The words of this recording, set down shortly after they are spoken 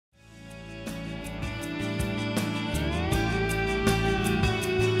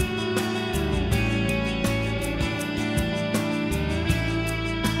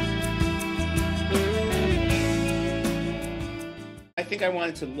think I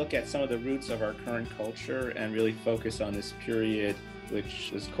wanted to look at some of the roots of our current culture and really focus on this period, which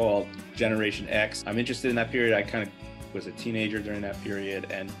was called Generation X. I'm interested in that period. I kind of was a teenager during that period.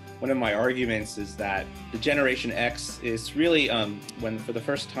 And one of my arguments is that the Generation X is really when, for the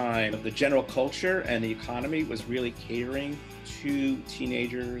first time, the general culture and the economy was really catering to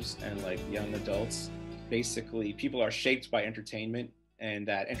teenagers and like young adults. Basically, people are shaped by entertainment, and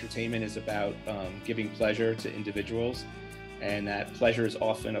that entertainment is about giving pleasure to individuals. And that pleasure is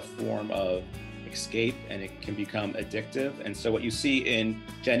often a form of escape, and it can become addictive. And so what you see in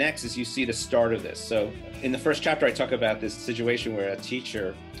Gen X is you see the start of this. So in the first chapter, I talk about this situation where a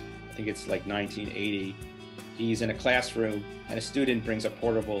teacher, I think it's like 1980, he's in a classroom and a student brings a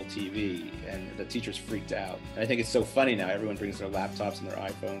portable TV and the teacher's freaked out. And I think it's so funny now, everyone brings their laptops and their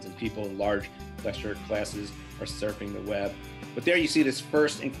iPhones, and people in large lecture classes are surfing the web. But there you see this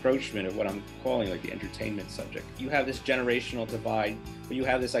first encroachment of what I'm calling like the entertainment subject. You have this generational divide, but you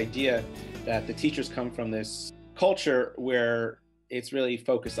have this idea that the teachers come from this culture where it's really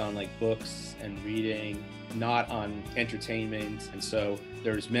focused on like books and reading, not on entertainment. And so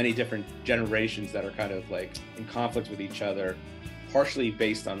there's many different generations that are kind of like in conflict with each other, partially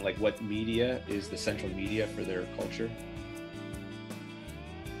based on like what media is the central media for their culture.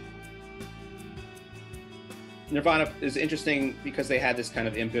 Nirvana is interesting because they had this kind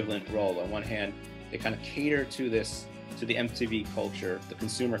of ambivalent role. On one hand, they kind of cater to the MTV culture, the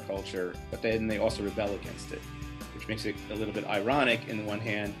consumer culture, but then they also rebel against it, which makes it a little bit ironic. In the one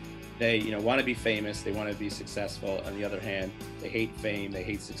hand, they want to be famous, they want to be successful. On the other hand, they hate fame, they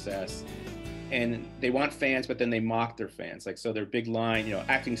hate success, and they want fans, but then they mock their fans. Like, so their big line,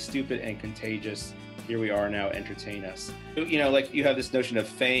 acting stupid and contagious. Here we are now, entertain us. Like you have this notion of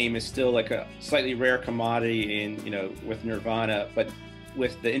fame is still like a slightly rare commodity in, with Nirvana, but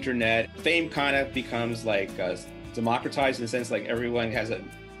with the internet, fame kind of becomes like democratized in the sense like everyone has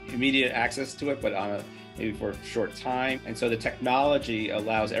immediate access to it, but on maybe for a short time. And so the technology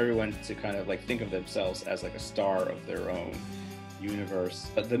allows everyone to kind of like think of themselves as like a star of their own universe.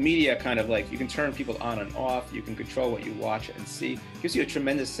 But the media kind of like, you can turn people on and off, you can control what you watch and see. It gives you a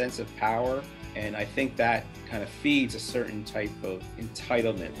tremendous sense of power. And I think that kind of feeds a certain type of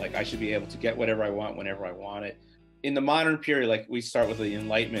entitlement. Like I should be able to get whatever I want whenever I want it. In the modern period, like we start with the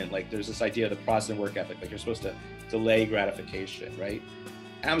Enlightenment, like there's this idea of the Protestant work ethic, like you're supposed to delay gratification, right?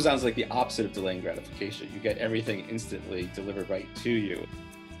 Amazon's like the opposite of delaying gratification. You get everything instantly delivered right to you.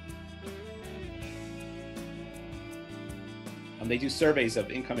 They do surveys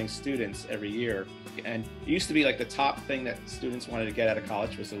of incoming students every year. And it used to be like the top thing that students wanted to get out of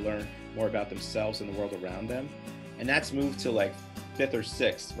college was to learn more about themselves and the world around them. And that's moved to like 5th or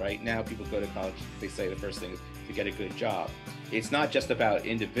 6th, right? Now people go to college, they say the first thing is to get a good job. It's not just about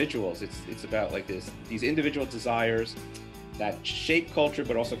individuals, it's about like these individual desires that shape culture,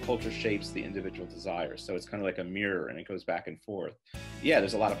 but also culture shapes the individual desires. So it's kind of like a mirror and it goes back and forth. Yeah,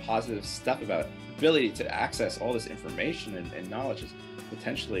 there's a lot of positive stuff about the ability to access all this information and knowledge is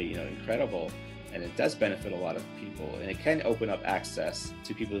potentially, incredible. And it does benefit a lot of people, and it can open up access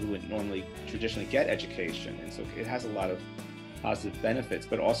to people who wouldn't normally traditionally get education. And so it has a lot of positive benefits,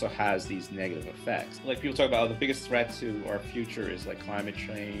 but also has these negative effects. Like people talk about, the biggest threat to our future is like climate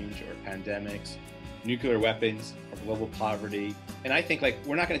change or pandemics, nuclear weapons, or global poverty. And I think like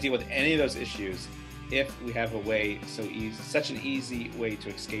we're not going to deal with any of those issues if we have a way such an easy way to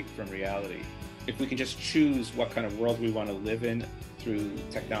escape from reality. If we can just choose what kind of world we want to live in through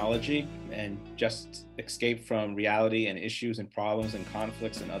technology and just escape from reality and issues and problems and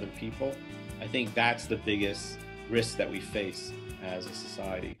conflicts and other people, I think that's the biggest risk that we face as a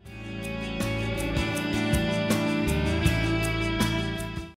society.